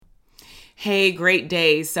Hey, great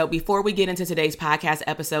day. So before we get into today's podcast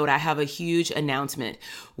episode, I have a huge announcement.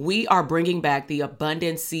 We are bringing back the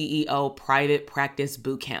Abundance CEO Private Practice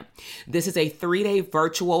Bootcamp. This is a 3-day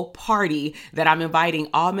virtual party that I'm inviting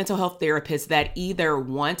all mental health therapists that either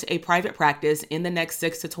want a private practice in the next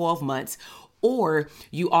 6 to 12 months, or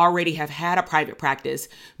you already have had a private practice,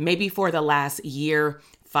 maybe for the last year,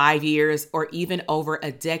 5 years, or even over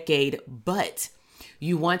a decade, but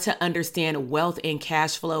you want to understand wealth and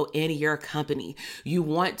cash flow in your company. You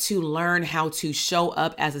want to learn how to show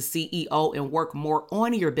up as a CEO and work more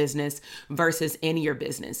on your business versus in your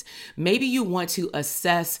business. Maybe you want to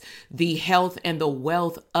assess the health and the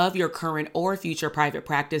wealth of your current or future private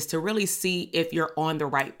practice to really see if you're on the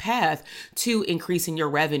right path to increasing your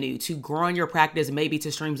revenue, to growing your practice, maybe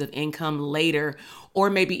to streams of income later, or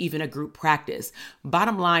maybe even a group practice.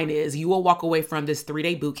 Bottom line is you will walk away from this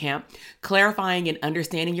 3-day bootcamp clarifying and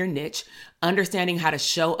understanding your niche, understanding how to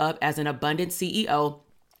show up as an abundant CEO,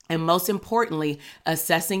 and most importantly,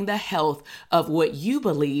 assessing the health of what you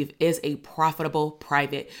believe is a profitable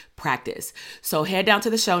private practice. So head down to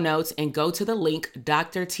the show notes and go to the link,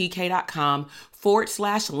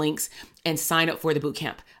 drtk.com/links, and sign up for the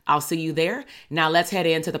bootcamp. I'll see you there. Now let's head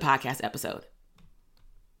into the podcast episode.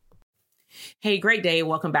 Hey, great day.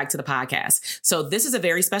 Welcome back to the podcast. So this is a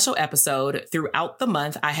very special episode. Throughout the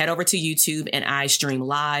month, I head over to YouTube and I stream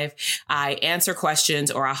live. I answer questions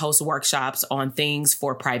or I host workshops on things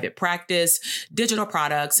for private practice, digital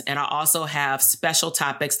products, and I also have special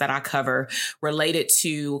topics that I cover related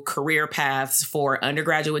to career paths for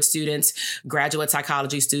undergraduate students, graduate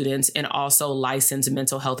psychology students, and also licensed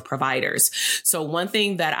mental health providers. So one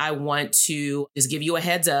thing that I want to just give you a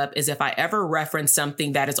heads up is if I ever reference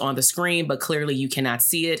something that is on the screen, but clearly you cannot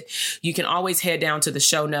see it, you can always head down to the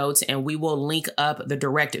show notes and we will link up the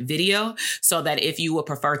direct video so that if you would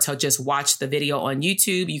prefer to just watch the video on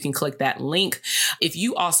YouTube, you can click that link. If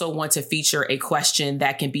you also want to feature a question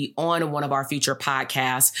that can be on one of our future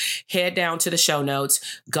podcasts, head down to the show notes,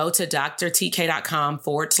 go to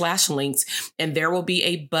drtk.com/links, and there will be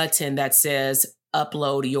a button that says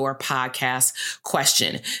upload your podcast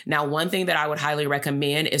question. Now, one thing that I would highly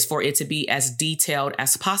recommend is for it to be as detailed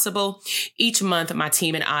as possible. Each month, my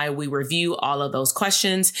team and I, we review all of those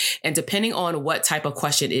questions. And depending on what type of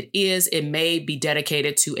question it is, it may be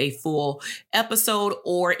dedicated to a full episode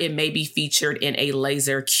or it may be featured in a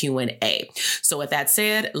laser Q&A. So with that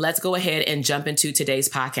said, let's go ahead and jump into today's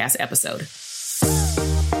podcast episode.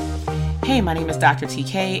 Hey, my name is Dr.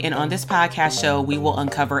 TK, and on this podcast show, we will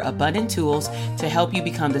uncover abundant tools to help you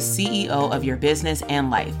become the CEO of your business and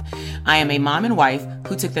life. I am a mom and wife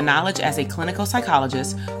who took the knowledge as a clinical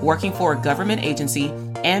psychologist, working for a government agency,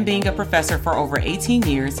 and being a professor for over 18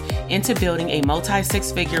 years into building a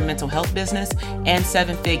multi-6-figure mental health business and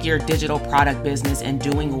 7-figure digital product business and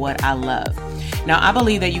doing what I love. Now, I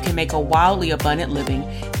believe that you can make a wildly abundant living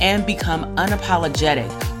and become unapologetic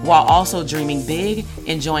while also dreaming big,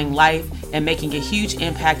 enjoying life, and making a huge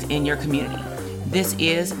impact in your community. This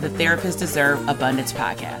is the Therapists Deserve Abundance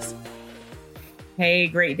podcast. Hey,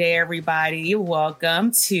 great day, everybody.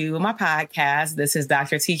 Welcome to my podcast. This is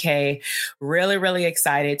Dr. TK. Really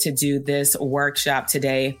excited to do this workshop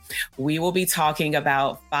today. We will be talking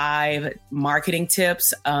about 5 marketing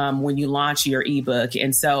tips when you launch your ebook.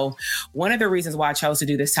 And so one of the reasons why I chose to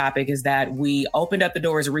do this topic is that we opened up the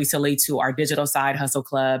doors recently to our Digital Side Hustle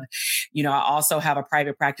Club. You know, I also have a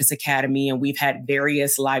private practice academy, and we've had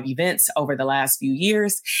various live events over the last few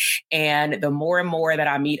years. And the more and more that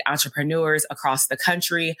I meet entrepreneurs across the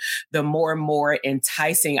country, the more and more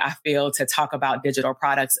enticing I feel to talk about digital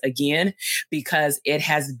products again, because it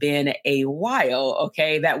has been a while,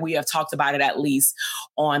 okay, that we have talked about it, at least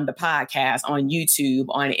on the podcast, on YouTube,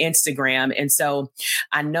 on Instagram. And so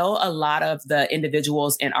I know a lot of the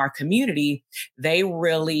individuals in our community, they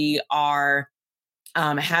really are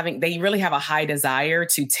they really have a high desire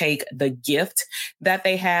to take the gift that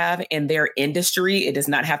they have in their industry. It does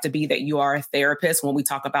not have to be that you are a therapist when we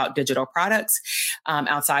talk about digital products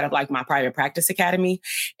outside of like my private practice academy.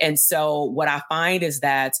 And so what I find is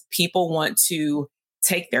that people want to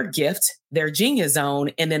take their gift, their genius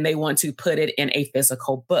zone, and then they want to put it in a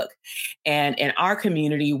physical book. And in our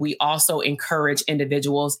community, we also encourage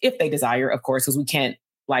individuals, if they desire, of course, because we can't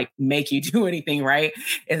like make you do anything, right?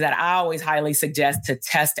 Is that I always highly suggest to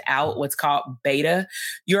test out what's called beta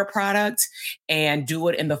your product and do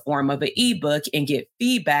it in the form of an ebook and get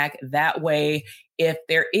feedback. That way, If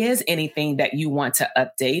there is anything that you want to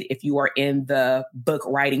update, if you are in the book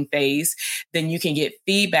writing phase, then you can get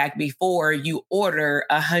feedback before you order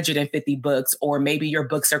 150 books, or maybe your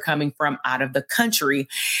books are coming from out of the country.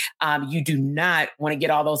 You do not want to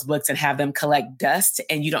get all those books and have them collect dust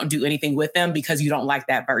and you don't do anything with them because you don't like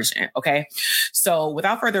that version. Okay. So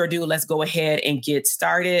without further ado, let's go ahead and get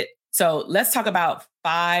started. So let's talk about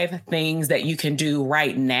 5 things that you can do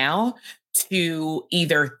right now to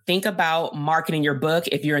either think about marketing your book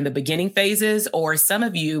if you're in the beginning phases, or some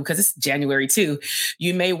of you, because it's January too,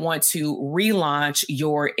 you may want to relaunch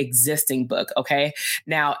your existing book. Okay.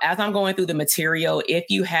 Now, as I'm going through the material, if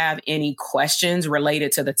you have any questions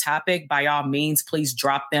related to the topic, by all means, please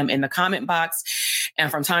drop them in the comment box. And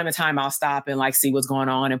from time to time, I'll stop and see what's going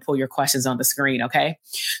on and pull your questions on the screen. Okay.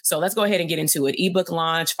 So let's go ahead and get into it. Ebook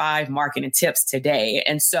launch, 5 marketing tips today.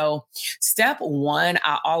 And so step 1,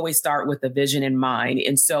 I always start with the vision in mind.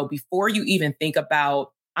 And so before you even think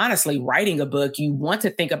about honestly writing a book, you want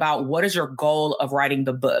to think about what is your goal of writing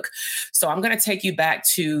the book. So I'm going to take you back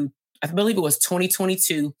to, I believe it was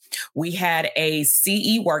 2022. We had a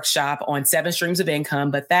CE workshop on 7 streams of income,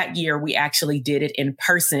 but that year we actually did it in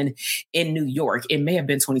person in New York. It may have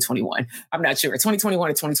been 2021. I'm not sure. 2021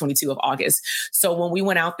 or 2022 of August. So when we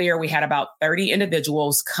went out there, we had about 30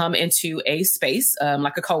 individuals come into a space,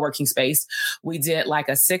 like a co-working space. We did like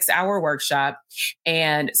a 6-hour workshop,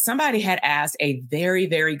 and somebody had asked a very,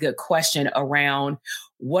 very good question around,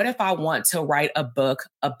 what if I want to write a book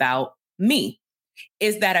about me?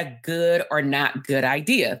 Is that a good or not good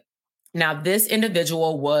idea? Now, this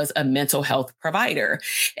individual was a mental health provider.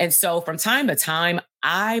 And so from time to time,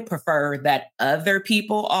 I prefer that other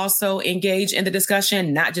people also engage in the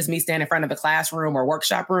discussion, not just me stand in front of the classroom or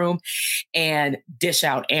workshop room and dish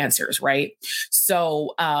out answers, right?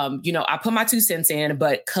 So, I put my 2 cents in,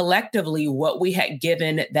 but collectively, what we had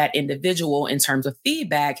given that individual in terms of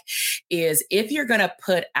feedback is, if you're going to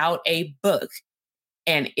put out a book,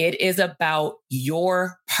 and it is about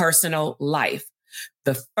your personal life,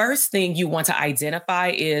 the first thing you want to identify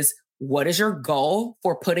is, what is your goal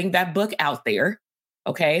for putting that book out there?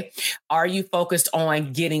 Okay. Are you focused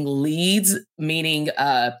on getting leads, meaning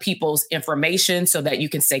people's information so that you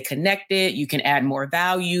can stay connected, you can add more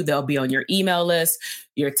value, they'll be on your email list,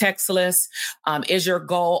 your text list? Is your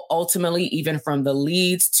goal ultimately, even from the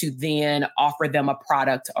leads, to then offer them a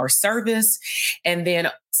product or service? And then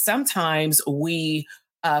sometimes we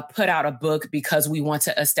put out a book because we want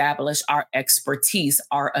to establish our expertise,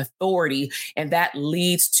 our authority, and that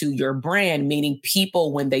leads to your brand, meaning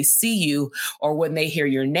people, when they see you or when they hear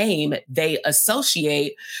your name, they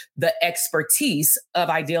associate the expertise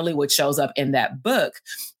of ideally what shows up in that book,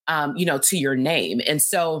 to your name. And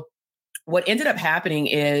so what ended up happening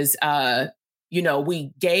is,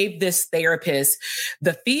 we gave this therapist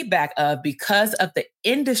the feedback of, because of the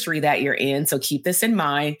industry that you're in. So keep this in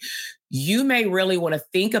mind. You may really want to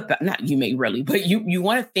think about, not you may really, but you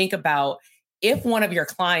want to think about, if one of your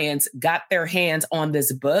clients got their hands on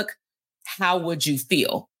this book, how would you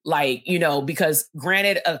feel? Because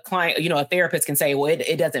granted, a client, a therapist can say, well,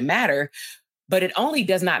 it doesn't matter. But it only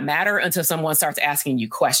does not matter until someone starts asking you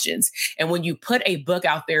questions. And when you put a book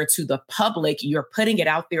out there to the public, you're putting it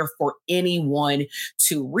out there for anyone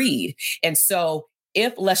to read. And so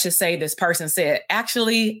if, let's just say, this person said,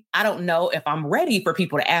 actually, I don't know if I'm ready for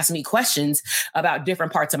people to ask me questions about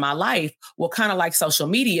different parts of my life. Well, kind of like social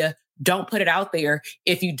media, don't put it out there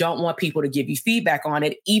if you don't want people to give you feedback on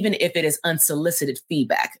it, even if it is unsolicited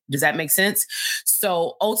feedback. Does that make sense?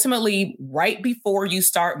 So ultimately, right before you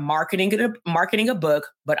start marketing a book,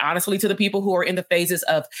 but honestly, to the people who are in the phases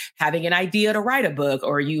of having an idea to write a book,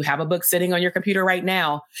 or you have a book sitting on your computer right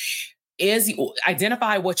now, is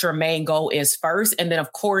identify what your main goal is first. And then,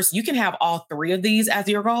 of course, you can have all 3 of these as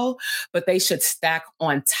your goal, but they should stack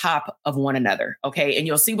on top of one another. Okay. And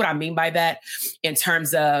you'll see what I mean by that in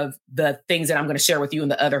terms of the things that I'm going to share with you in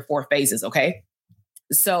the other 4 phases. Okay.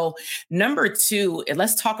 So number 2,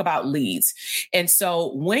 let's talk about leads. And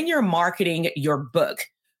so when you're marketing your book,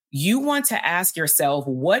 you want to ask yourself,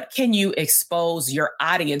 what can you expose your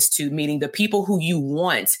audience to, meaning the people who you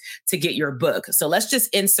want to get your book? So let's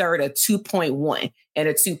just insert a 2.1 and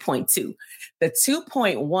a 2.2. The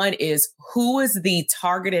 2.1 is, who is the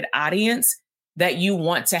targeted audience that you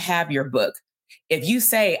want to have your book? If you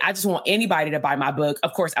say, I just want anybody to buy my book,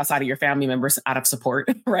 of course, outside of your family members, out of support,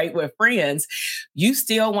 right, with friends, you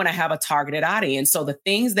still want to have a targeted audience. So the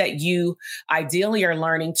things that you ideally are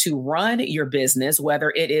learning to run your business,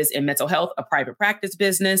 whether it is in mental health, a private practice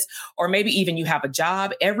business, or maybe even you have a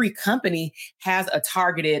job, every company has a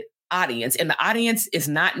targeted audience. And the audience is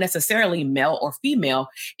not necessarily male or female.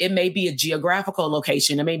 It may be a geographical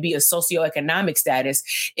location. It may be a socioeconomic status.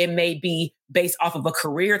 It may be based off of a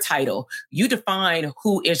career title. You define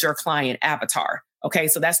who is your client avatar. Okay,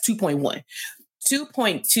 so that's 2.1.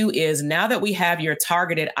 2.2 is, now that we have your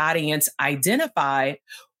targeted audience identified,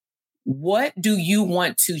 what do you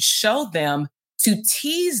want to show them to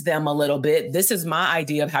tease them a little bit? This is my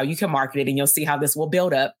idea of how you can market it, and you'll see how this will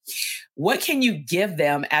build up. What can you give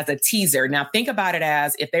them as a teaser? Now, think about it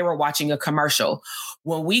as if they were watching a commercial.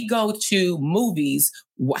 When we go to movies,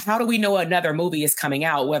 how do we know another movie is coming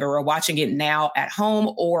out, whether we're watching it now at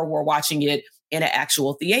home or we're watching it in an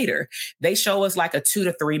actual theater? They show us like a 2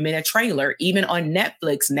 to 3 minute trailer. Even on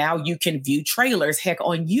Netflix, now you can view trailers. Heck,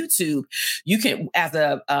 on YouTube, you can, as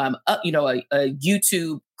a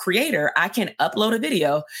YouTube creator, I can upload a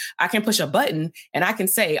video, I can push a button, and I can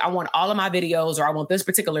say, I want all of my videos, or I want this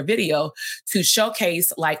particular video to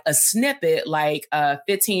showcase like a snippet, like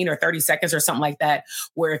 15 or 30 seconds or something like that,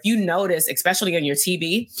 where if you notice, especially on your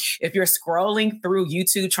TV, if you're scrolling through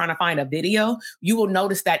YouTube trying to find a video, you will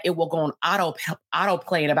notice that it will go on auto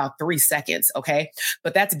play in about 3 seconds. Okay.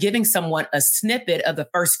 But that's giving someone a snippet of the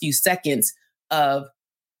first few seconds of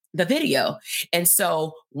the video. And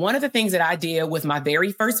so one of the things that I did with my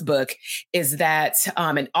very first book is that,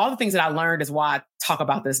 and all the things that I learned is why I talk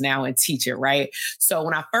about this now and teach it, right? So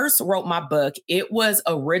when I first wrote my book, it was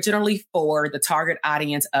originally for the target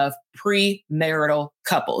audience of premarital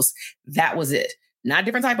couples. That was it. Not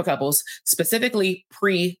different type of couples, specifically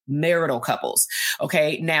premarital couples.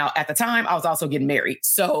 Okay. Now, at the time, I was also getting married.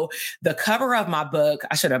 So the cover of my book,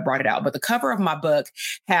 I should have brought it out, but the cover of my book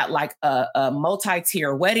had like a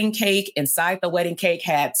multi-tier wedding cake. Inside the wedding cake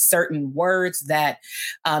had certain words that,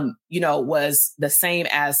 was the same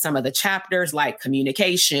as some of the chapters, like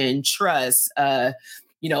communication, trust,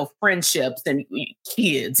 friendships and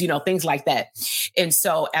kids, things like that. And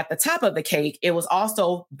so at the top of the cake, it was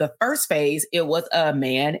also the first phase. It was a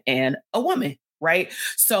man and a woman, right?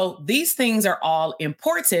 So these things are all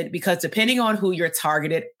important because depending on who your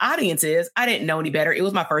targeted audience is, I didn't know any better. It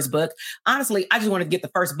was my first book. Honestly, I just wanted to get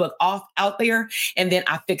the first book out there and then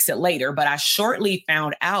I fix it later. But I shortly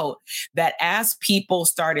found out that as people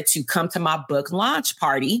started to come to my book launch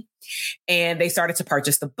party, and they started to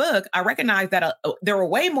purchase the book, I recognized that there were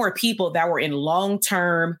way more people that were in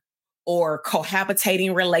long-term or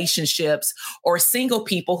cohabitating relationships, or single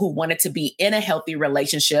people who wanted to be in a healthy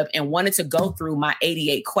relationship and wanted to go through my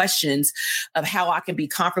 88 questions of how I can be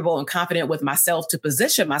comfortable and confident with myself to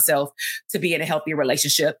position myself to be in a healthy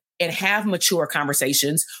relationship and have mature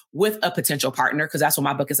conversations with a potential partner, because that's what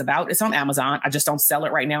my book is about. It's on Amazon. I just don't sell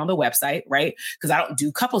it right now on the website, right? Because I don't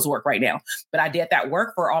do couples work right now. But I did that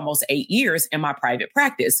work for almost 8 years in my private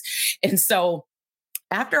practice. And so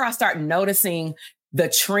after I started noticing the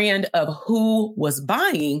trend of who was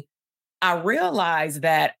buying, I realized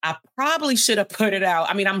that I probably should have put it out.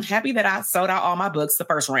 I mean, I'm happy that I sold out all my books the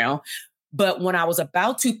first round. But when I was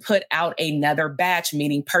about to put out another batch,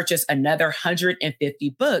 meaning purchase another 150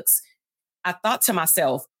 books, I thought to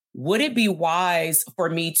myself, would it be wise for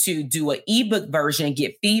me to do an ebook version,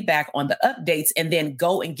 get feedback on the updates, and then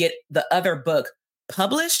go and get the other book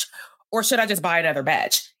published? Or should I just buy another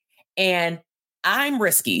batch? And I'm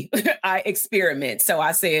risky. I experiment. So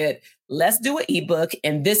I said, let's do an ebook.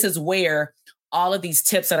 And this is where all of these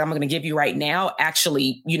tips that I'm going to give you right now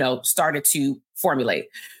actually, started to formulate.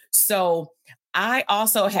 So I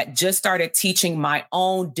also had just started teaching my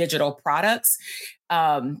own digital products,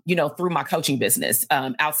 through my coaching business.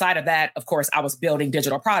 Outside of that, of course, I was building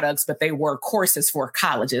digital products, but they were courses for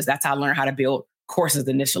colleges. That's how I learned how to build courses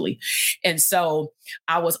initially. And so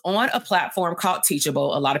I was on a platform called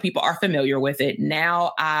Teachable. A lot of people are familiar with it.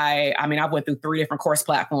 Now I went through 3 different course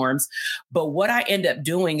platforms, but what I ended up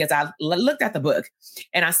doing is I looked at the book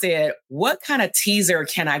and I said, what kind of teaser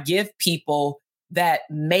can I give people that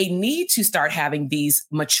may need to start having these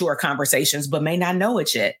mature conversations, but may not know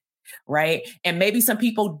it yet? Right. And maybe some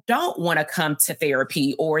people don't want to come to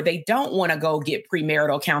therapy, or they don't want to go get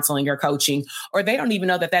premarital counseling or coaching, or they don't even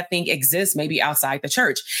know that thing exists maybe outside the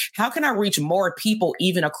church. How can I reach more people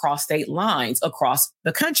even across state lines, across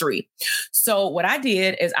the country? So what I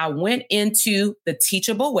did is I went into the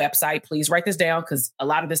Teachable website. Please write this down because a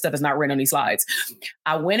lot of this stuff is not written on these slides.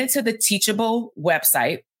 I went into the Teachable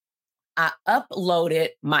website. I uploaded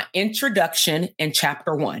my introduction in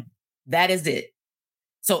chapter 1. That is it.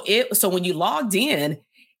 So when you logged in,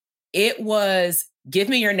 it was give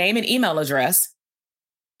me your name and email address,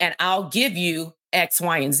 and I'll give you X,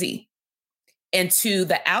 Y, and Z. And to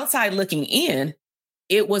the outside looking in,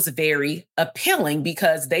 it was very appealing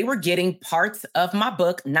because they were getting parts of my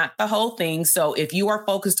book, not the whole thing. So if you are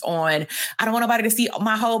focused on, I don't want nobody to see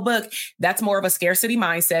my whole book, that's more of a scarcity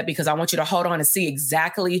mindset because I want you to hold on and see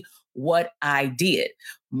exactly what I did.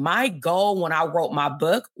 My goal when I wrote my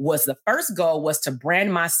book was the first goal was to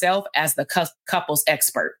brand myself as the couples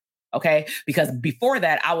expert. Okay. Because before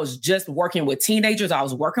that, I was just working with teenagers. I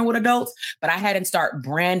was working with adults, but I hadn't started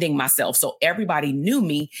branding myself. So everybody knew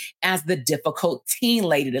me as the difficult teen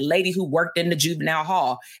lady, the lady who worked in the juvenile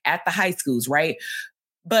hall at the high schools, right?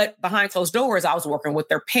 But behind closed doors, I was working with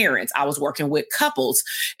their parents. I was working with couples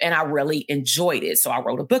and I really enjoyed it. So I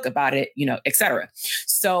wrote a book about it, et cetera.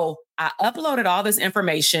 So I uploaded all this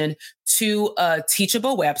information to a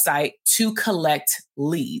Teachable website to collect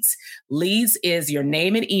leads. Leads is your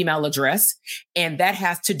name and email address. And that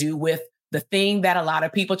has to do with the thing that a lot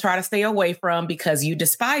of people try to stay away from because you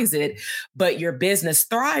despise it, but your business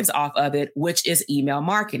thrives off of it, which is email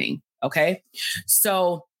marketing. Okay.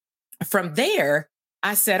 So from there,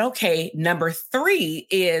 I said, okay, number 3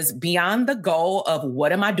 is beyond the goal of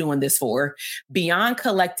what am I doing this for? Beyond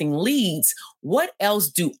collecting leads, what else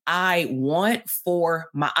do I want for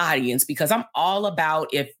my audience? Because I'm all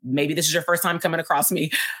about, if maybe this is your first time coming across me,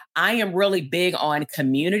 I am really big on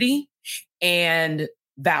community and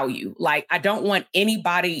value. Like, I don't want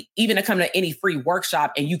anybody even to come to any free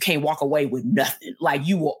workshop and you can't walk away with nothing. Like,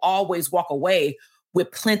 you will always walk away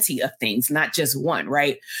with plenty of things, not just one,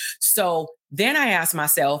 right? So then I asked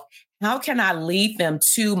myself, how can I lead them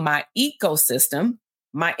to my ecosystem,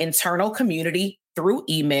 my internal community through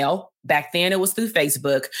email? Back then it was through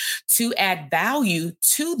Facebook, to add value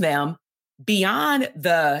to them beyond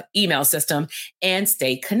the email system and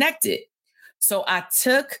stay connected. So I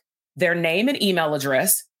took their name and email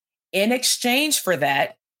address. In exchange for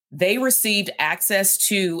that, they received access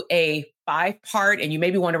to a 5-part, and you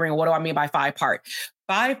may be wondering, what do I mean by 5-part?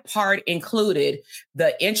 5-part included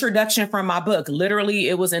the introduction from my book. Literally,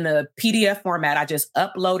 it was in a PDF format. I just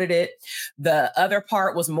uploaded it. The other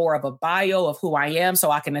part was more of a bio of who I am,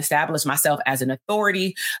 so I can establish myself as an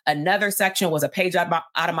authority. Another section was a page out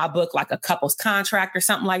of my book, like a couple's contract or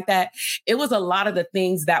something like that. It was a lot of the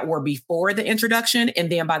things that were before the introduction.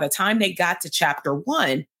 And then by the time they got to chapter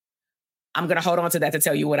 1, I'm going to hold on to that to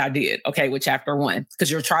tell you what I did, okay, with chapter 1, because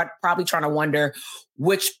you're probably trying to wonder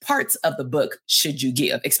which parts of the book should you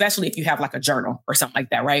give, especially if you have like a journal or something like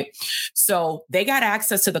that, right? So they got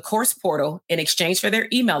access to the course portal in exchange for their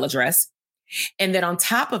email address. And then on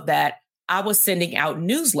top of that, I was sending out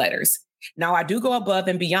newsletters. Now, I do go above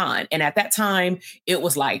and beyond. And at that time, it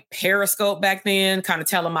was like Periscope back then, kind of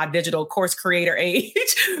telling my digital course creator age,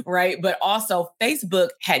 right? But also Facebook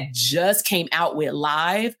had just came out with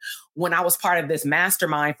Live when I was part of this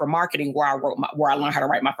mastermind for marketing where I learned how to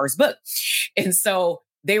write my first book. And so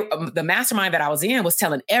the mastermind that I was in was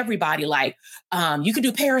telling everybody, like, you can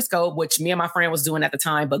do Periscope, which me and my friend was doing at the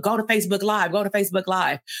time, but go to Facebook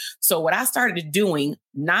Live. So what I started doing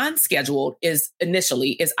non-scheduled is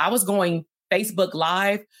I was going Facebook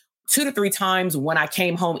Live 2 to 3 times when I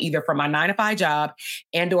came home, either from my 9-to-5 job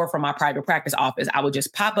and or from my private practice office. I would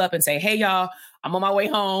just pop up and say, hey, y'all, I'm on my way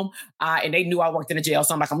home. And they knew I worked in a jail.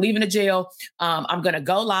 So I'm like, I'm leaving the jail. I'm going to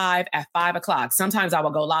go live at 5:00. Sometimes I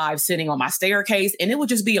would go live sitting on my staircase and it would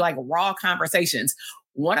just be like raw conversations.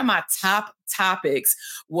 One of my top topics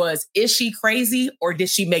was, is she crazy or did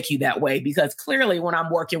she make you that way? Because clearly when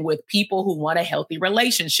I'm working with people who want a healthy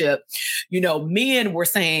relationship, men were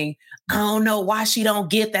saying, I don't know why she don't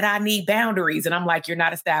get that I need boundaries. And I'm like, you're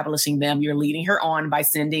not establishing them. You're leading her on by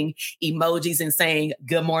sending emojis and saying,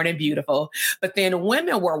 good morning, beautiful. But then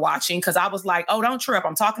women were watching because I was like, oh, don't trip.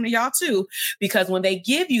 I'm talking to y'all too. Because when they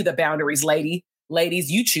give you the boundaries,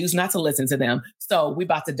 ladies, you choose not to listen to them. So we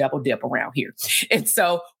about to double dip around here. And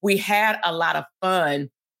so we had a lot of fun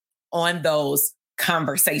on those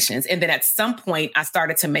conversations. And then at some point, I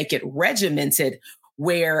started to make it regimented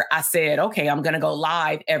where I said, okay, I'm going to go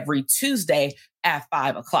live every Tuesday at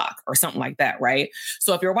 5:00 or something like that, right?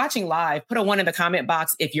 So if you're watching live, put a 1 in the comment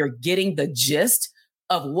box if you're getting the gist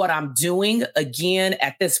of what I'm doing. Again,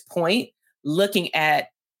 at this point, looking at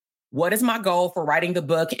what is my goal for writing the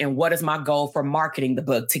book and what is my goal for marketing the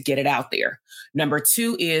book to get it out there? Number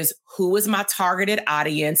 2 is, who is my targeted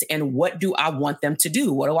audience and what do I want them to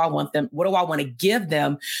do? What do I want to give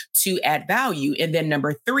them to add value? And then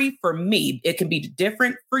number 3, for me, it can be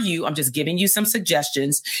different for you. I'm just giving you some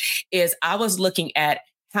suggestions, is I was looking at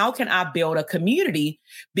how can I build a community?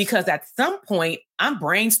 Because at some point I'm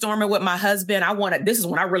brainstorming with my husband. This is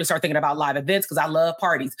when I really start thinking about live events because I love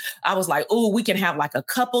parties. I was like, oh, we can have like a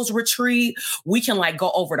couples retreat. We can like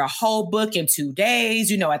go over the whole book in 2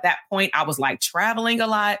 days. At that point I was like traveling a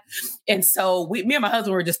lot. And so me and my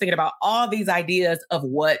husband were just thinking about all these ideas of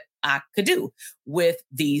what I could do with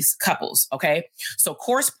these couples. Okay. So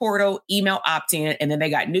course portal, email opt-in, and then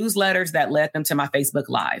they got newsletters that led them to my Facebook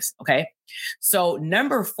lives. Okay. So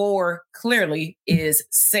number 4 clearly is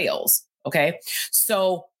sales. Okay.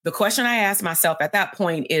 So the question I asked myself at that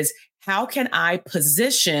point is, how can I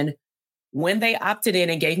position when they opted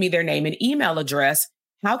in and gave me their name and email address?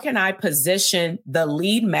 How can I position the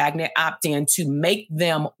lead magnet opt-in to make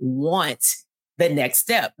them want the next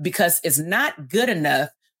step? Because it's not good enough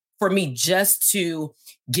for me just to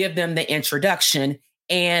give them the introduction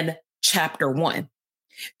and chapter 1.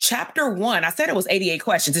 Chapter 1, I said it was 88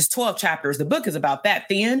 questions. It's 12 chapters. The book is about that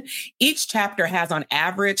thin. Each chapter has on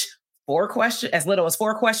average 4 questions, as little as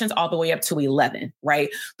 4 questions, all the way up to 11, right?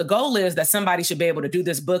 The goal is that somebody should be able to do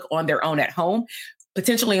this book on their own at home,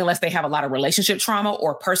 potentially unless they have a lot of relationship trauma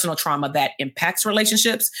or personal trauma that impacts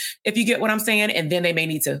relationships, if you get what I'm saying. And then they may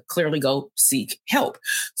need to clearly go seek help.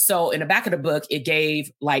 So in the back of the book, it gave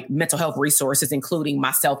like mental health resources, including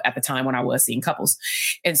myself at the time when I was seeing couples.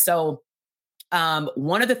 And so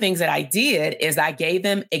one of the things that I did is I gave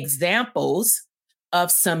them examples of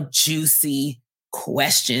some juicy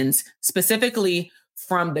questions, specifically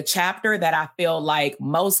from the chapter that I feel like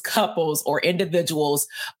most couples or individuals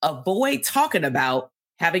avoid talking about,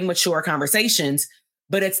 having mature conversations,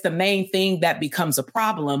 but it's the main thing that becomes a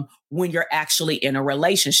problem when you're actually in a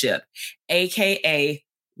relationship, AKA,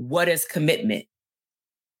 what is commitment?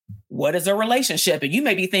 What is a relationship? And you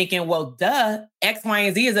may be thinking, well, duh, X, Y,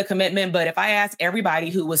 and Z is a commitment. But if I ask everybody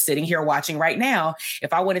who was sitting here watching right now,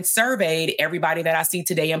 if I went and surveyed everybody that I see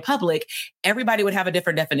today in public, everybody would have a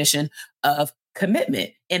different definition of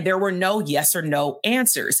commitment. And there were no yes or no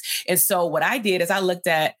answers. And so what I did is I looked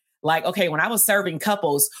at like, okay, when I was serving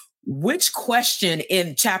couples, which question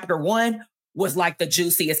in chapter 1 was like the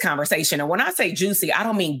juiciest conversation? And when I say juicy, I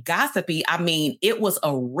don't mean gossipy. I mean, it was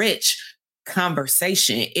a rich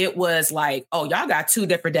conversation. It was like, oh, y'all got 2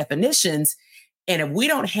 different definitions. And if we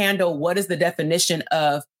don't handle what is the definition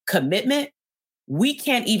of commitment, we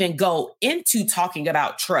can't even go into talking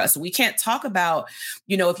about trust. We can't talk about,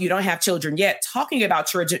 if you don't have children yet, talking about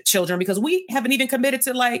children, because we haven't even committed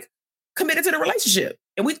to the relationship.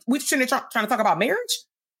 And we trying to talk about marriage.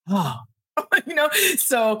 Oh,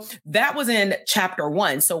 so that was in chapter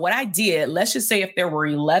 1. So what I did, let's just say if there were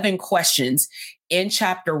 11 questions in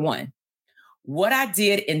chapter 1, what I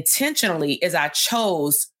did intentionally is I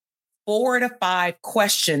chose 4 to 5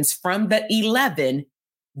 questions from the 11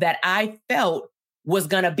 that I felt was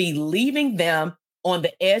going to be leaving them on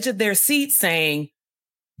the edge of their seat saying,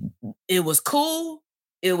 it was cool,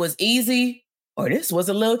 it was easy, or this was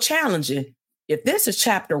a little challenging. If this is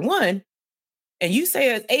chapter 1 and you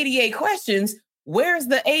say it's 88 questions, where's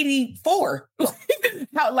the 84?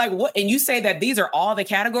 What? And you say that these are all the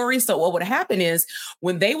categories. So what would happen is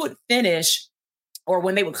when they would finish or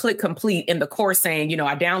when they would click complete in the course saying,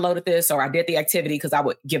 I downloaded this or I did the activity, because I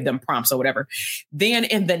would give them prompts or whatever. Then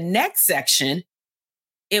in the next section,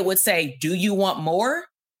 it would say, do you want more?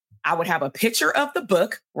 I would have a picture of the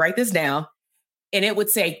book, write this down, and it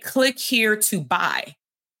would say, click here to buy.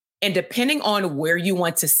 And depending on where you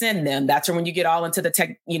want to send them, that's when you get all into the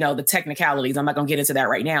technicalities. I'm not going to get into that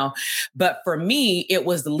right now. But for me, it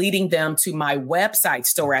was leading them to my website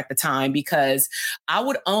store at the time, because I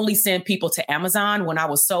would only send people to Amazon when I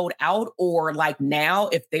was sold out, or like now,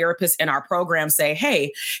 if therapists in our program say,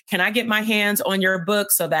 hey, can I get my hands on your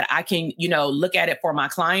book so that I can, look at it for my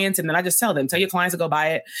clients? And then I just tell your clients to go buy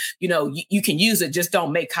it. You can use it. Just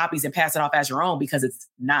don't make copies and pass it off as your own, because it's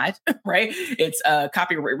not, right? It's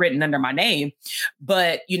copyright written under my name.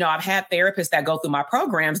 But, I've had therapists that go through my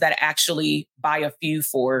programs that actually buy a few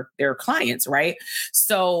for their clients, right?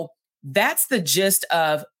 So that's the gist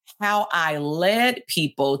of how I led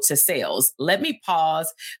people to sales. Let me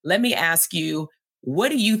pause. Let me ask you, what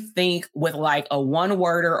do you think with like a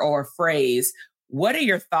one-worder or a phrase? What are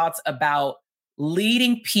your thoughts about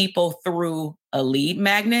leading people through a lead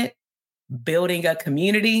magnet, building a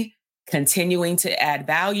community, continuing to add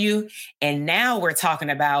value? And now we're talking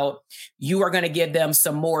about, you are going to give them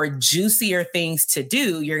some more juicier things to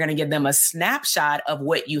do. You're going to give them a snapshot of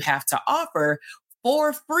what you have to offer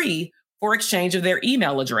for free for exchange of their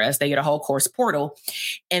email address. They get a whole course portal.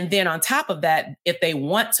 And then on top of that, if they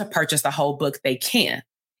want to purchase the whole book, they can.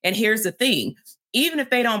 And here's the thing, even if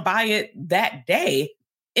they don't buy it that day,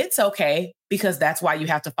 It's okay, because that's why you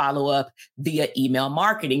have to follow up via email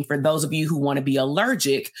marketing for those of you who want to be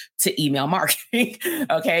allergic to email marketing.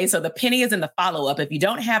 Okay. So the penny is in the follow up. If you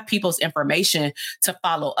don't have people's information to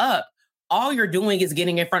follow up, all you're doing is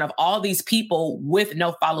getting in front of all these people with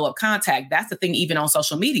no follow up contact. That's the thing, even on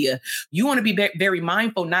social media. You want to be very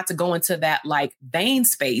mindful not to go into that like vein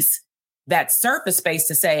space, that surface space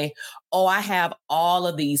to say, oh, I have all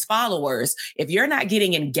of these followers. If you're not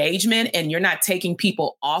getting engagement and you're not taking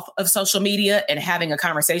people off of social media and having a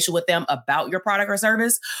conversation with them about your product or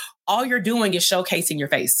service, all you're doing is showcasing your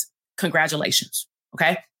face. Congratulations.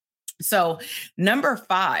 Okay. So number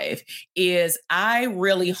 5 is I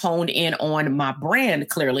really honed in on my brand.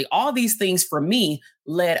 Clearly, all these things for me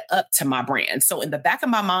led up to my brand. So in the back of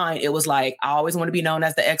my mind, it was like, I always want to be known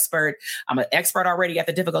as the expert. I'm an expert already at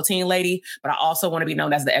the Difficult Teen Lady, but I also want to be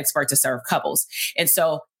known as the expert to serve couples. And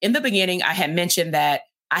so in the beginning, I had mentioned that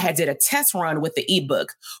I had did a test run with the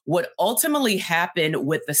ebook. What ultimately happened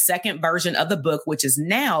with the second version of the book, which is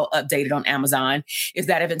now updated on Amazon, is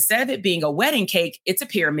that if instead of it being a wedding cake, it's a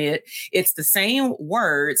pyramid, it's the same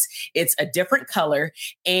words, it's a different color,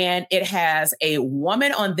 and it has a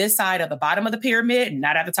woman on this side of the bottom of the pyramid,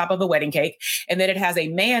 not at the top of the wedding cake. And then it has a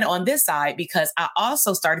man on this side, because I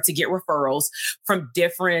also started to get referrals from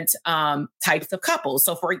different types of couples.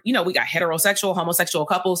 So for, we got heterosexual, homosexual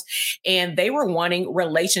couples, and they were wanting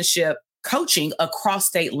relationship coaching across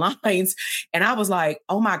state lines. And I was like,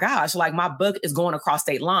 oh my gosh, like my book is going across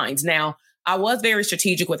state lines. Now, I was very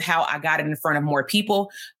strategic with how I got it in front of more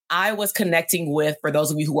people. I was connecting with, for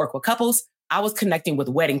those of you who work with couples, I was connecting with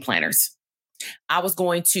wedding planners. I was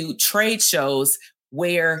going to trade shows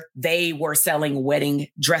where they were selling wedding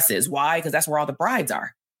dresses. Why? Because that's where all the brides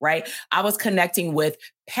are, right? I was connecting with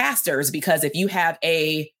pastors, because if you have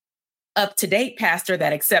a up-to-date pastor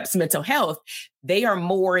that accepts mental health, they are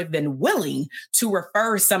more than willing to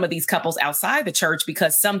refer some of these couples outside the church,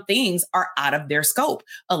 because some things are out of their scope.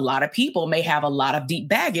 A lot of people may have a lot of deep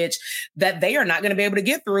baggage that they are not going to be able to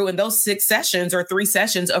get through in those 6 sessions or 3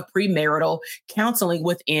 sessions of premarital counseling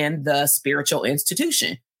within the spiritual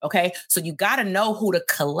institution. Okay. So you got to know who to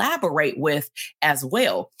collaborate with as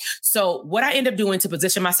well. So what I end up doing to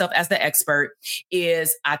position myself as the expert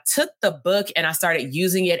is I took the book and I started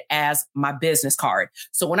using it as my business card.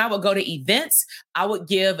 So when I would go to events, I would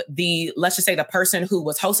give let's just say the person who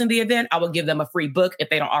was hosting the event, I would give them a free book if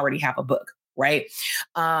they don't already have a book. Right.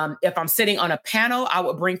 If I'm sitting on a panel, I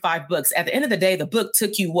would bring 5 books. At the end of the day, the book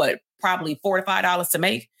took you probably $4 to $5 to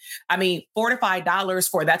make. I mean, $4 to $5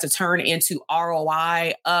 for that to turn into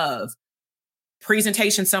ROI of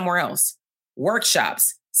presentation somewhere else,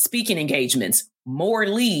 workshops, speaking engagements, more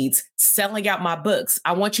leads, selling out my books.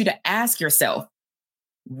 I want you to ask yourself,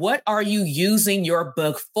 what are you using your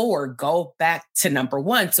book for? Go back to number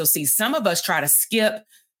 1. So see, some of us try to skip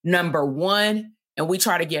number 1 and we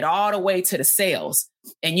try to get all the way to the sales.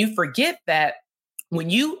 And you forget that when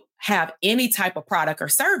you have any type of product or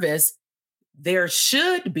service, there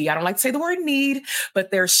should be, I don't like to say the word need,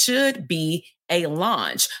 but there should be a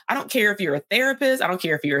launch. I don't care if you're a therapist. I don't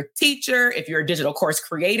care if you're a teacher, if you're a digital course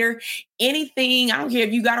creator, anything. I don't care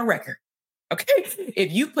if you got a record. Okay.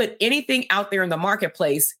 If you put anything out there in the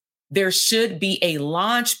marketplace, there should be a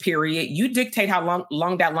launch period. You dictate how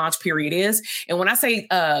long that launch period is. And when I say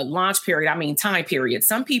launch period, I mean time period.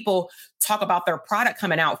 Some people talk about their product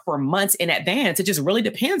coming out for months in advance. It just really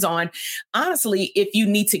depends on, honestly, if you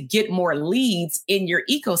need to get more leads in your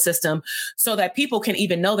ecosystem so that people can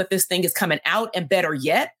even know that this thing is coming out. And better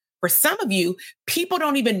yet, for some of you, people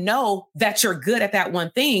don't even know that you're good at that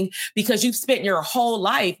one thing because you've spent your whole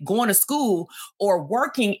life going to school or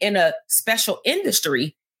working in a special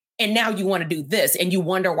industry. And now you want to do this and you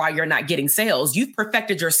wonder why you're not getting sales. You've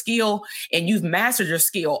perfected your skill and you've mastered your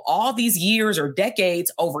skill all these years or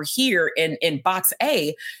decades over here in box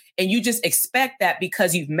A. And you just expect that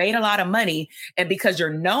because you've made a lot of money and because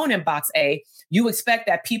you're known in box A, you expect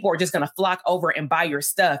that people are just going to flock over and buy your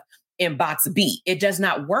stuff in box B. It does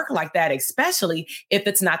not work like that, especially if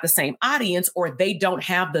it's not the same audience or they don't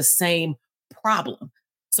have the same problem.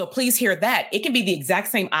 So please hear that. It can be the exact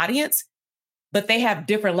same audience, but they have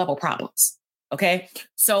different level problems. Okay.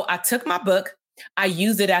 So I took my book, I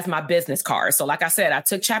used it as my business card. So like I said, I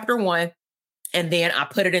took chapter 1 and then I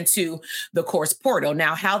put it into the course portal.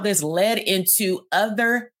 Now, how this led into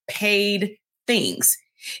other paid things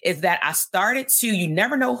is that I started to, you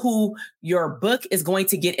never know who your book is going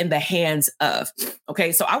to get in the hands of.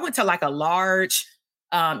 Okay. So I went to like a large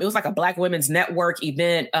It was like a Black Women's Network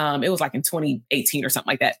event. It was like in 2018 or something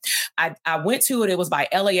like that. I went to it. It was by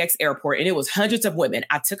LAX airport and it was hundreds of women.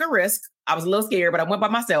 I took a risk. I was a little scared, but I went by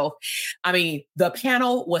myself. I mean, the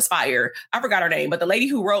panel was fire. I forgot her name, but the lady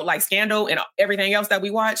who wrote like Scandal and everything else that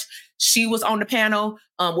we watched, she was on the panel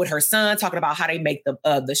with her son talking about how they make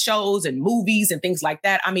the shows and movies and things like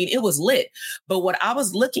that. I mean, it was lit. But what I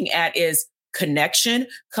was looking at is connection,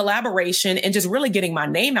 collaboration, and just really getting my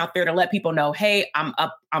name out there to let people know, hey, I'm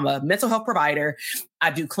a mental health provider.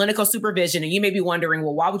 I do clinical supervision. And you may be wondering,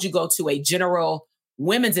 well, why would you go to a general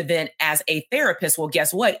women's event as a therapist? Well,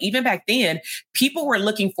 guess what? Even back then, people were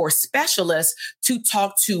looking for specialists to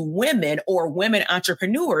talk to women or women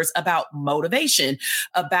entrepreneurs about motivation.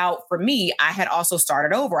 For me, I had also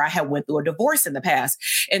started over. I had went through a divorce in the past.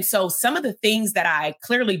 And so some of the things that I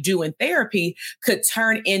clearly do in therapy could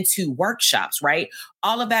turn into workshops, right?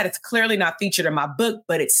 All of that is clearly not featured in my book,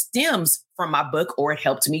 but it stems from my book, or it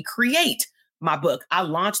helped me create my book. I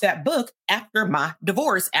launched that book after my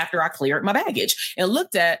divorce, after I cleared my baggage and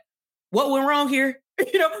looked at what went wrong here.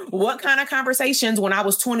 What kind of conversations when I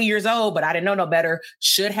was 20 years old, but I didn't know no better,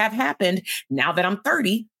 should have happened now that I'm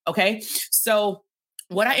 30. Okay. So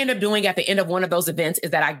what I ended up doing at the end of one of those events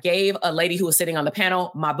is that I gave a lady who was sitting on the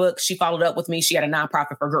panel my book. She followed up with me. She had a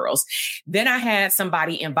nonprofit for girls. Then I had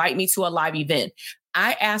somebody invite me to a live event.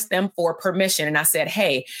 I asked them for permission and I said,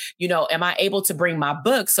 hey, am I able to bring my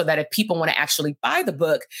book so that if people want to actually buy the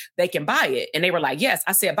book, they can buy it? And they were like, yes.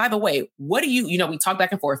 I said, by the way, what do we talked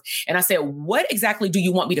back and forth. And I said, what exactly do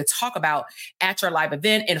you want me to talk about at your live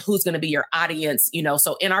event and who's going to be your audience?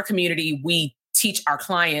 So in our community, we teach our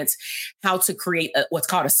clients how to create what's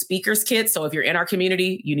called a speaker's kit. So if you're in our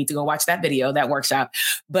community, you need to go watch that video, that workshop.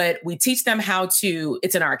 But we teach them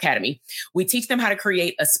it's in our academy. We teach them how to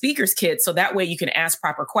create a speaker's kit. So that way you can ask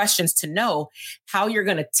proper questions to know how you're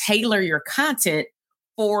going to tailor your content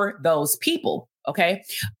for those people. Okay.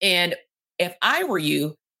 And if I were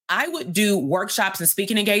you, I would do workshops and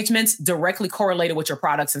speaking engagements directly correlated with your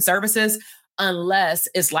products and services, unless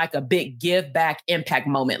it's like a big give back impact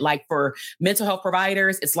moment. Like for mental health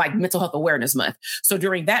providers, it's like Mental Health Awareness Month. So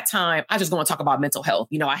during that time, I just going to talk about mental health.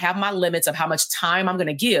 I have my limits of how much time I'm going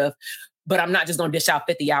to give, but I'm not just going to dish out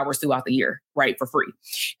 50 hours throughout the year, right, for free.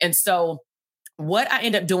 And so what I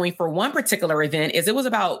ended up doing for one particular event is it was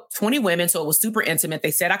about 20 women. So it was super intimate. They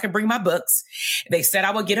said I could bring my books. They said I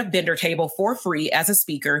would get a vendor table for free as a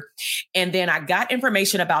speaker. And then I got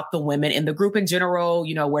information about the women in the group in general,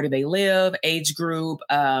 where do they live, age group,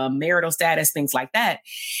 marital status, things like that.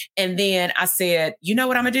 And then I said, you know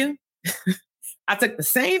what I'm going to do? I took the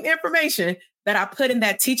same information that I put in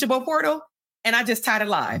that Teachable portal and I just tied it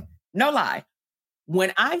live. No lie.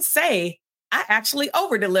 When I say I actually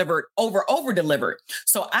over delivered.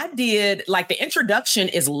 So I did like the introduction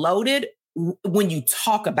is loaded when you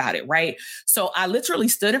talk about it, right? So I literally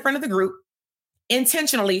stood in front of the group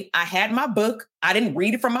intentionally. I had my book. I didn't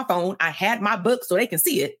read it from my phone. I had my book so they can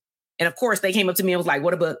see it. And of course they came up to me and was like,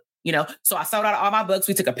 what a book, so I sold out all my books.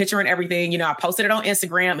 We took a picture and everything, I posted it on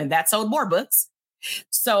Instagram and that sold more books.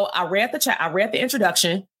 So I read the chat. I read the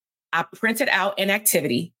introduction. I printed out an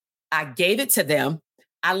activity. I gave it to them.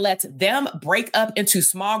 I let them break up into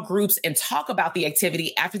small groups and talk about the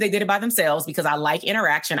activity after they did it by themselves because I like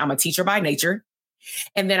interaction. I'm a teacher by nature.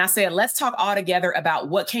 And then I said, let's talk all together about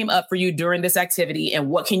what came up for you during this activity and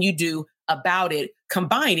what can you do about it,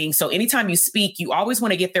 combining. So anytime you speak, you always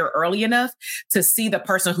want to get there early enough to see the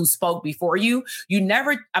person who spoke before you. You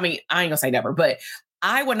never, I ain't gonna say never, but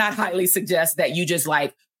I would not highly suggest that you just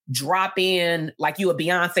like drop in like you a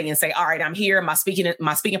Beyonce and say, all right, I'm here. My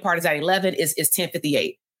speaking part is at 11 is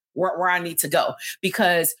 10:58 where I need to go,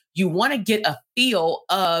 because you want to get a feel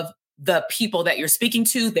of the people that you're speaking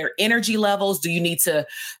to, their energy levels. Do you need to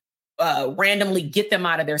randomly get them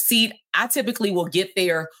out of their seat? I typically will get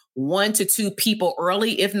there 1 to 2 people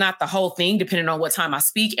early, if not the whole thing, depending on what time I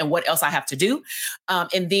speak and what else I have to do.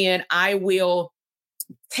 And then I will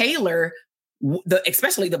tailor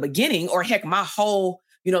especially the beginning, or heck, my whole,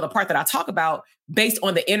 the part that I talk about based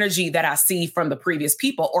on the energy that I see from the previous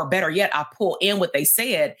people, or better yet, I pull in what they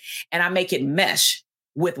said and I make it mesh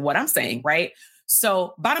with what I'm saying, right?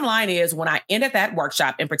 So bottom line is, when I ended that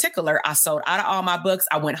workshop in particular, I sold out of all my books.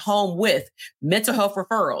 I went home with mental health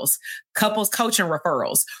referrals, couples coaching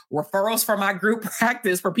referrals for my group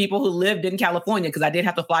practice for people who lived in California, because I did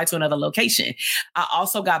have to fly to another location. I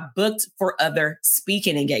also got booked for other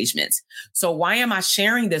speaking engagements. So why am I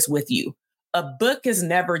sharing this with you? A book is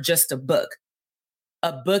never just a book.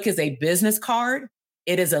 A book is a business card.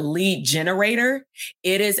 It is a lead generator.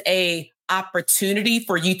 It is a opportunity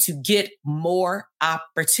for you to get more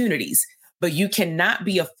opportunities, but you cannot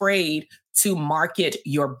be afraid to market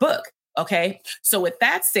your book. Okay. So with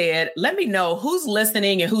that said, let me know who's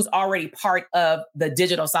listening and who's already part of the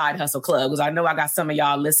Digital Side Hustle Club, because I know I got some of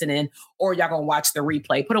y'all listening, or y'all gonna watch the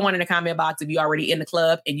replay. Put a one in the comment box if you're already in the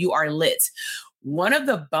club and you are lit. One of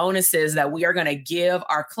the bonuses that we are going to give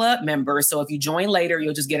our club members, so if you join later,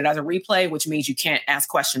 you'll just get it as a replay, which means you can't ask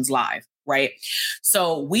questions live, right?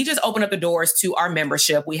 So we just opened up the doors to our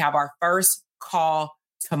membership. We have our first call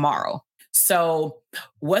tomorrow. So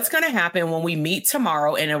what's going to happen when we meet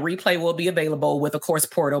tomorrow, and a replay will be available with the course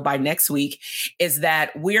portal by next week, is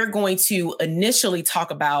that we're going to initially talk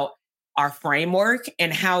about our framework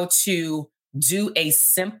and how to do a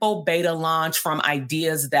simple beta launch from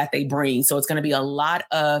ideas that they bring. So it's going to be a lot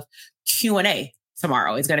of Q&A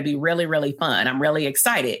tomorrow. It's going to be really, really fun. I'm really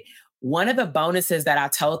excited. One of the bonuses that I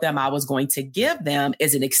told them I was going to give them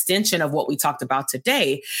is an extension of what we talked about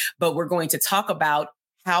today, but we're going to talk about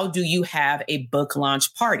how do you have a book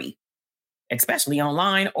launch party, especially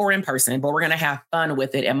online or in person, but we're going to have fun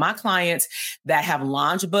with it. And my clients that have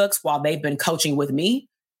launched books while they've been coaching with me,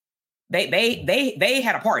 they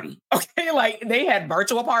had a party. Okay. Like they had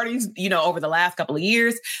virtual parties, over the last couple of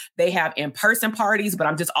years. They have in-person parties, but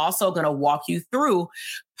I'm just also going to walk you through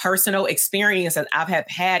personal experiences I've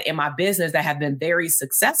had in my business that have been very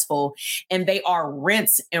successful, and they are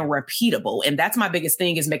rinse and repeatable. And that's my biggest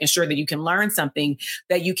thing, is making sure that you can learn something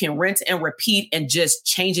that you can rinse and repeat and just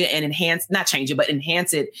change it and enhance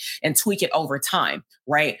it and tweak it over time.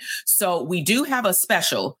 Right. So we do have a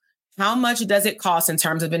special. How much does it cost in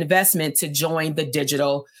terms of investment to join the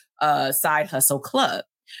Digital Side Hustle Club?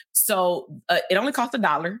 So it only costs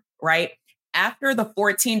 $1, right? After the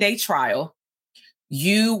 14-day trial,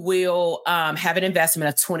 you will have an investment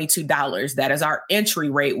of $22. That is our entry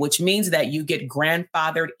rate, which means that you get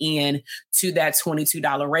grandfathered in to that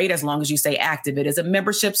 $22 rate as long as you stay active. It is a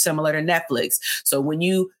membership similar to Netflix. So when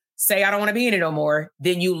you say, I don't want to be in it no more,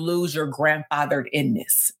 then you lose your grandfathered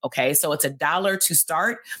inness. Okay. So it's $1 to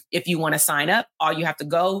start. If you want to sign up, all you have to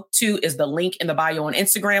go to is the link in the bio on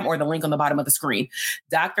Instagram or the link on the bottom of the screen,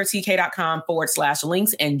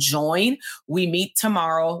 drtk.com/links, and join. We meet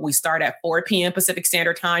tomorrow. We start at 4 p.m. Pacific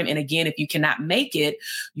Standard Time. And again, if you cannot make it,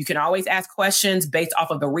 you can always ask questions based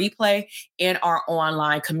off of the replay in our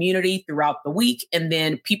online community throughout the week. And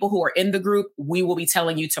then people who are in the group, we will be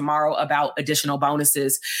telling you tomorrow about additional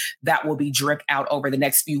bonuses that will be dripped out over the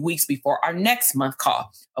next few weeks before our next month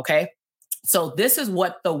call. Okay. So this is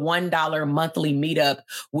what the $1 monthly meetup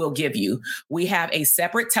will give you. We have a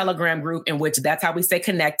separate Telegram group in which that's how we stay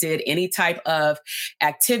connected. Any type of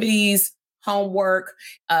activities, homework,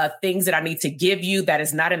 things that I need to give you that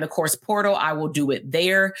is not in the course portal, I will do it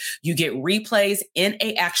there. You get replays in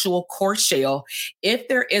a actual course shell. If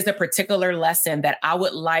there is a particular lesson that I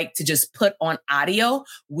would like to just put on audio,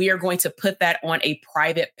 we are going to put that on a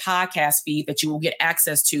private podcast feed that you will get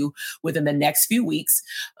access to within the next few weeks.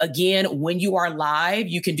 Again, when you are live,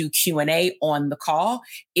 you can do Q&A on the call.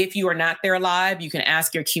 If you are not there live, you can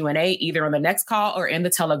ask your Q&A either on the next call or in the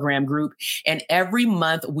Telegram group. And every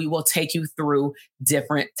month we will take you through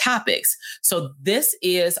different topics. So this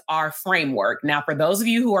is our framework. Now, for those of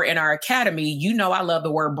you who are in our academy, you know I love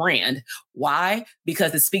the word brand. Why?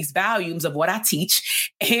 Because it speaks volumes of what I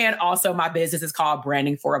teach. And also my business is called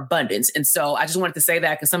Branding for Abundance. And so I just wanted to say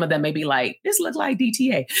that because some of them may be like, this looks like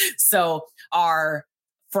DTA. So our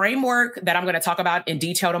framework that I'm going to talk about in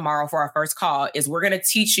detail tomorrow for our first call is we're going to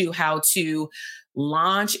teach you how to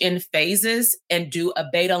launch in phases and do a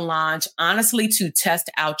beta launch, honestly, to test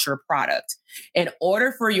out your product. In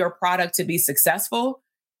order for your product to be successful,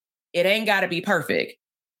 it ain't got to be perfect.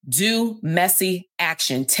 Do messy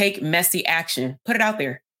action. Take messy action. Put it out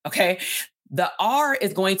there. Okay. The R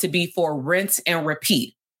is going to be for rinse and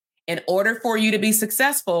repeat. In order for you to be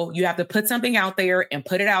successful, you have to put something out there and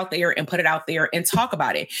put it out there and put it out there and talk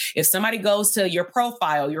about it. If somebody goes to your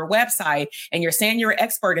profile, your website, and you're saying you're an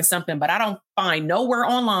expert in something, but I don't find nowhere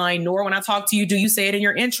online, nor when I talk to you, do you say it in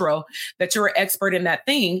your intro that you're an expert in that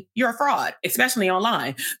thing, you're a fraud, especially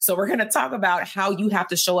online. So we're going to talk about how you have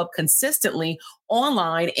to show up consistently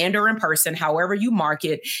online and or in person, however you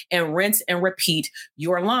market, and rinse and repeat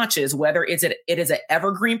your launches, whether it is an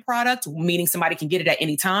evergreen product, meaning somebody can get it at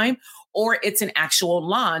any time, or it's an actual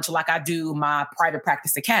launch like I do my private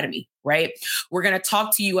practice academy, right? We're going to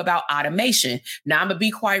talk to you about automation. Now I'm going to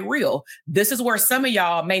be quite real. This is where some of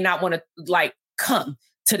y'all may not want to come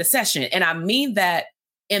to the session. And I mean that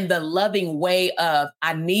in the loving way of,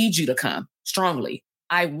 I need you to come strongly.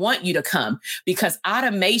 I want you to come because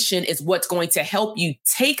automation is what's going to help you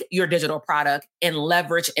take your digital product and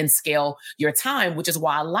leverage and scale your time, which is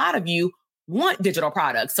why a lot of you want digital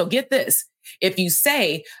products. So get this. If you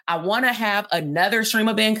say, I want to have another stream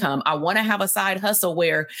of income, I want to have a side hustle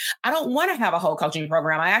where I don't want to have a whole coaching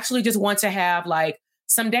program. I actually just want to have like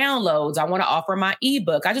some downloads. I want to offer my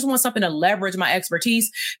ebook. I just want something to leverage my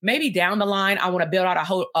expertise. Maybe down the line, I want to build out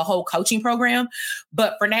a whole coaching program.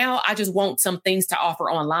 But for now, I just want some things to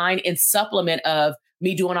offer online in supplement of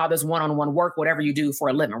me doing all this one-on-one work, whatever you do for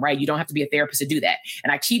a living, right? You don't have to be a therapist to do that.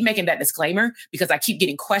 And I keep making that disclaimer because I keep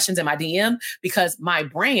getting questions in my DM because my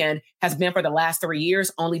brand has been for the last 3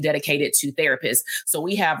 years only dedicated to therapists. So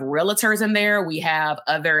we have realtors in there. We have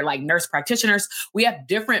other like nurse practitioners. We have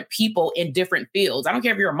different people in different fields. I don't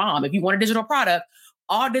care if you're a mom, if you want a digital product,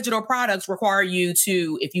 all digital products require you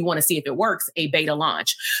to, if you want to see if it works, a beta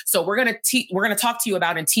launch. So we're going to talk to you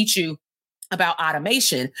about and teach you about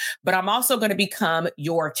automation, but I'm also going to become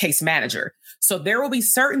your case manager. So there will be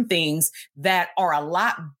certain things that are a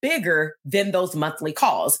lot bigger than those monthly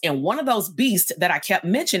calls. And one of those beasts that I kept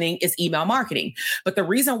mentioning is email marketing. But the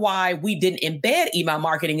reason why we didn't embed email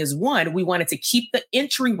marketing is one, we wanted to keep the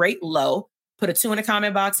entry rate low. Put a 2 in the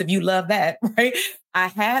comment box if you love that, right? I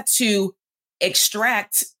had to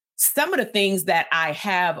extract some of the things that I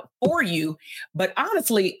have for you, but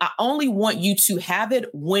honestly, I only want you to have it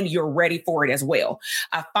when you're ready for it as well.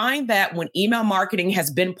 I find that when email marketing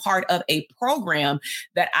has been part of a program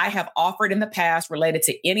that I have offered in the past related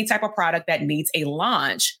to any type of product that needs a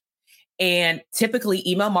launch, and typically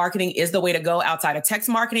email marketing is the way to go outside of text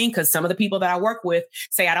marketing, because some of the people that I work with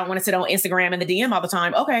say, I don't want to sit on Instagram and the DM all the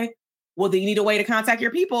time. Okay, well, then you need a way to contact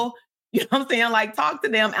your people. You know what I'm saying? Like talk to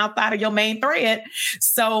them outside of your main thread.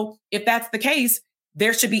 So if that's the case,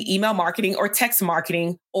 there should be email marketing or text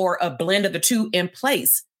marketing or a blend of the two in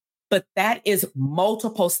place. But that is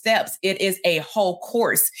multiple steps. It is a whole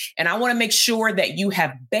course. And I want to make sure that you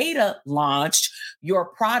have beta launched your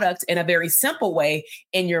product in a very simple way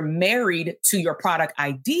and you're married to your product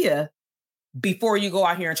idea before you go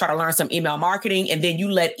out here and try to learn some email marketing. And then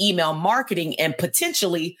you let email marketing and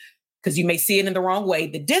potentially, because you may see it in the wrong way,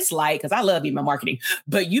 the dislike, because I love email marketing,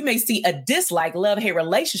 but you may see a dislike, love-hate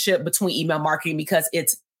relationship between email marketing because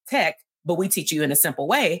it's tech, but we teach you in a simple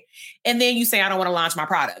way. And then you say, I don't want to launch my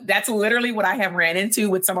product. That's literally what I have ran into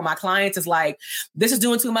with some of my clients is like, this is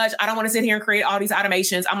doing too much. I don't want to sit here and create all these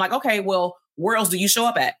automations. I'm like, okay, well, where else do you show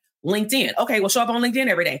up at? LinkedIn. Okay, well, show up on LinkedIn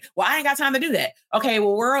every day. Well, I ain't got time to do that. Okay,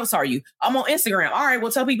 well, where else are you? I'm on Instagram. All right,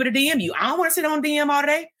 well, tell people to DM you. I don't want to sit on DM all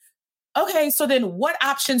day. Okay, so then what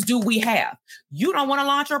options do we have? You don't want to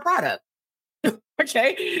launch your product.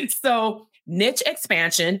 Okay, so niche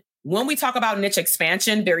expansion. When we talk about niche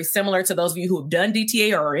expansion, very similar to those of you who have done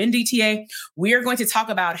DTA or are in DTA, we are going to talk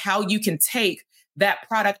about how you can take that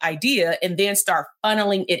product idea and then start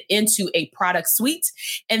funneling it into a product suite.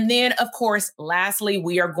 And then, of course, lastly,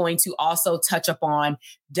 we are going to also touch upon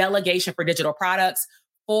delegation for digital products.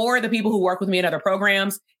 For the people who work with me in other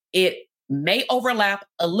programs, it may overlap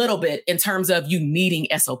a little bit in terms of you needing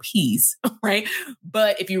SOPs, right?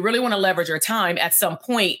 But if you really want to leverage your time, at some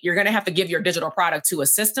point, you're going to have to give your digital product to a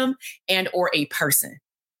system and or a person.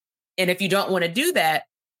 And if you don't want to do that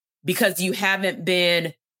because you haven't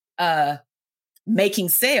been making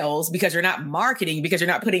sales, because you're not marketing, because you're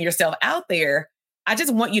not putting yourself out there, I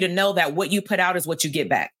just want you to know that what you put out is what you get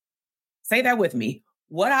back. Say that with me.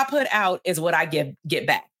 What I put out is what I get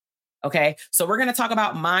back. Okay. So we're going to talk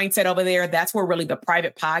about mindset over there. That's where really the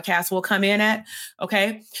private podcast will come in at.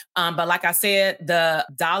 Okay. But like I said, the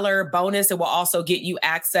 $1 bonus, it will also get you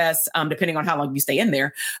access, depending on how long you stay in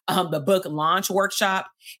there, the book launch workshop.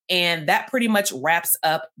 And that pretty much wraps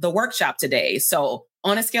up the workshop today. So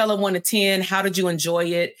on a scale of 1 to 10, how did you enjoy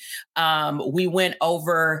it? We went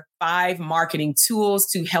over 5 marketing tools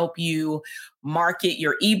to help you market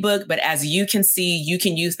your ebook. But as you can see, you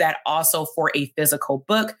can use that also for a physical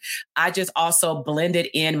book. I just also blended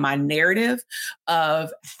in my narrative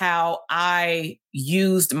of how I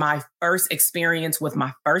used my first experience with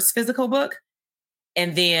my first physical book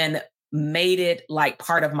and then made it like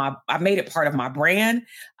part of my brand.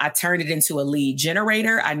 I turned it into a lead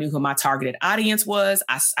generator. I knew who my targeted audience was.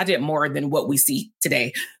 I did more than what we see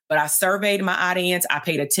today, but I surveyed my audience. I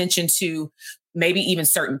paid attention to maybe even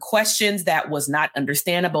certain questions that was not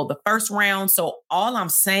understandable the first round. So all I'm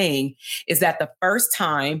saying is that the first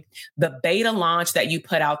time, the beta launch that you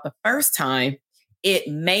put out the first time, it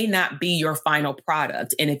may not be your final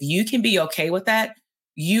product. And if you can be okay with that,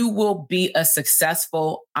 you will be a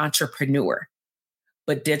successful entrepreneur.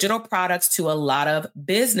 But digital products to a lot of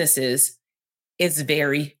businesses is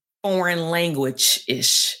very foreign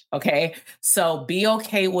language-ish, okay? So be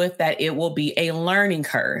okay with that. It will be a learning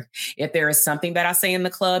curve. If there is something that I say in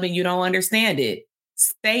the club and you don't understand it,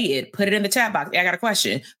 say it, put it in the chat box. I got a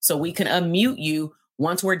question. So we can unmute you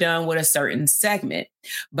once we're done with a certain segment.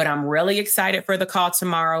 But I'm really excited for the call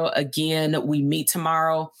tomorrow. Again, we meet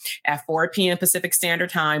tomorrow at 4 p.m. Pacific Standard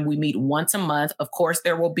Time. We meet once a month. Of course,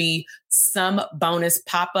 there will be some bonus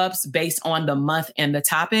pop-ups based on the month and the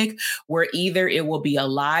topic, where either it will be a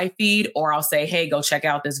live feed or I'll say, hey, go check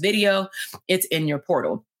out this video. It's in your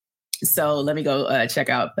portal. So let me go check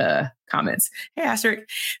out the comments. Hey, Astrid.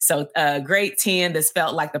 So grade 10, this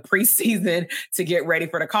felt like the preseason to get ready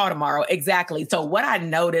for the call tomorrow. Exactly. So what I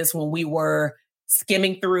noticed when we were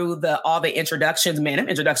skimming through all the introductions, man, them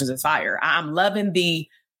introductions is fire. I'm loving the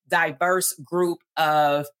diverse group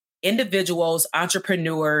of individuals,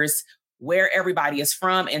 entrepreneurs, where everybody is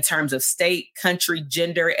from in terms of state, country,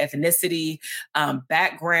 gender, ethnicity,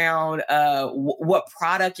 background, what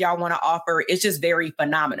product y'all want to offer. It's just very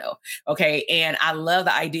phenomenal. Okay. And I love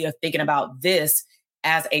the idea of thinking about this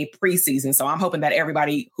as a preseason. So I'm hoping that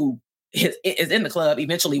everybody who is in the club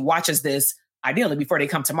eventually watches this, ideally before they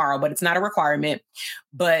come tomorrow, but it's not a requirement.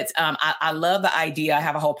 But I love the idea. I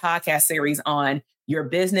have a whole podcast series on your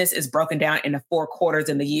business is broken down into 4 quarters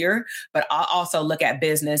in the year, but I also look at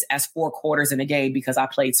business as 4 quarters in a game because I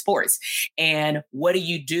played sports. And what do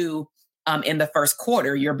you do in the first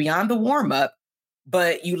quarter? You're beyond the warm up,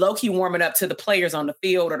 but you low key warming up to the players on the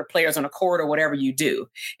field or the players on the court or whatever you do.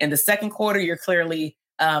 In the second quarter, you're clearly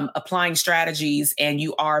applying strategies and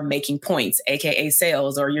you are making points, AKA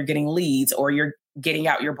sales, or you're getting leads, or you're getting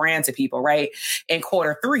out your brand to people, right? In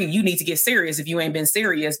quarter 3, you need to get serious if you ain't been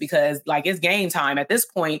serious, because like it's game time. At this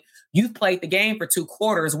point, you've played the game for 2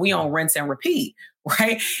 quarters. We on rinse and repeat,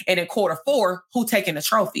 right? And in quarter 4, who taking the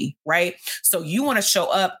trophy, right? So you want to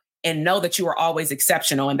show up and know that you are always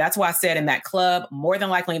exceptional. And that's why I said in that club, more than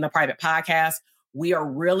likely in the private podcast, we are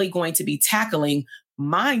really going to be tackling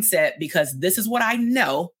mindset, because this is what I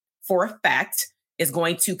know for a fact is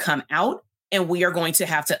going to come out, and we are going to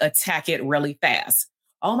have to attack it really fast.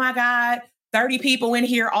 Oh my God, 30 people in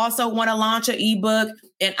here also want to launch an ebook.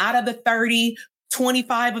 And out of the 30,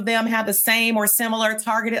 25 of them have the same or similar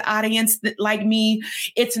targeted audience like me.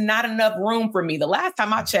 It's not enough room for me. The last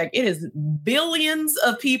time I checked, it is billions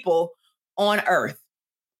of people on earth.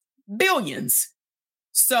 Billions.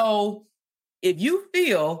 So if you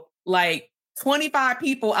feel like 25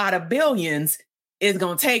 people out of billions is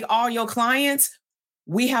going to take all your clients,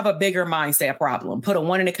 we have a bigger mindset problem. Put a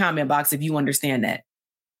 1 in the comment box if you understand that.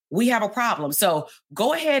 We have a problem. So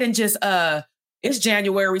go ahead and just, it's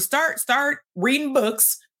January. Start reading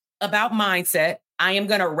books about mindset. I am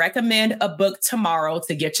going to recommend a book tomorrow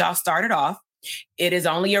to get y'all started off. It is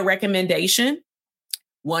only a recommendation.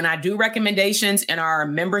 When I do recommendations in our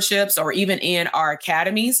memberships or even in our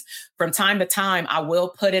academies, from time to time, I will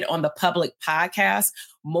put it on the public podcast,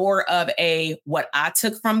 more of what I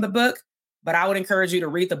took from the book. But I would encourage you to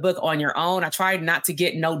read the book on your own. I try not to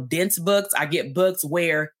get no dense books. I get books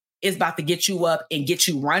where it's about to get you up and get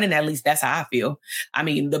you running. At least that's how I feel. I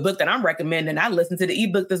mean, the book that I'm recommending, I listened to the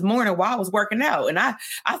ebook this morning while I was working out. And I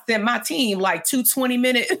sent my team like 2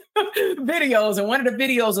 20-minute videos. And one of the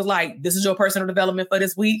videos was like, this is your personal development for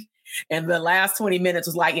this week. And the last 20 minutes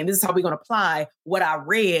was like, and this is how we're going to apply what I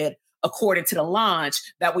read according to the launch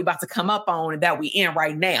that we about to come up on and that we in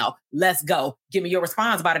right now. Let's go. Give me your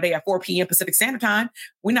response by today at 4 p.m. Pacific Standard Time.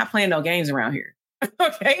 We're not playing no games around here.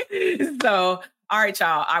 Okay. So, all right,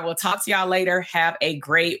 y'all. I will talk to y'all later. Have a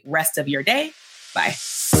great rest of your day. Bye.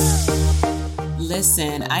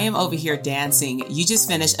 Listen, I am over here dancing. You just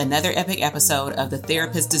finished another epic episode of the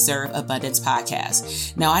Therapists Deserve Abundance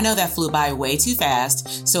podcast. Now, I know that flew by way too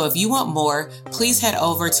fast. So if you want more, please head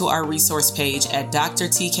over to our resource page at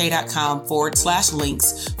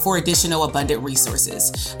drtk.com/links for additional abundant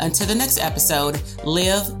resources. Until the next episode,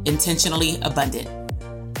 live intentionally abundant.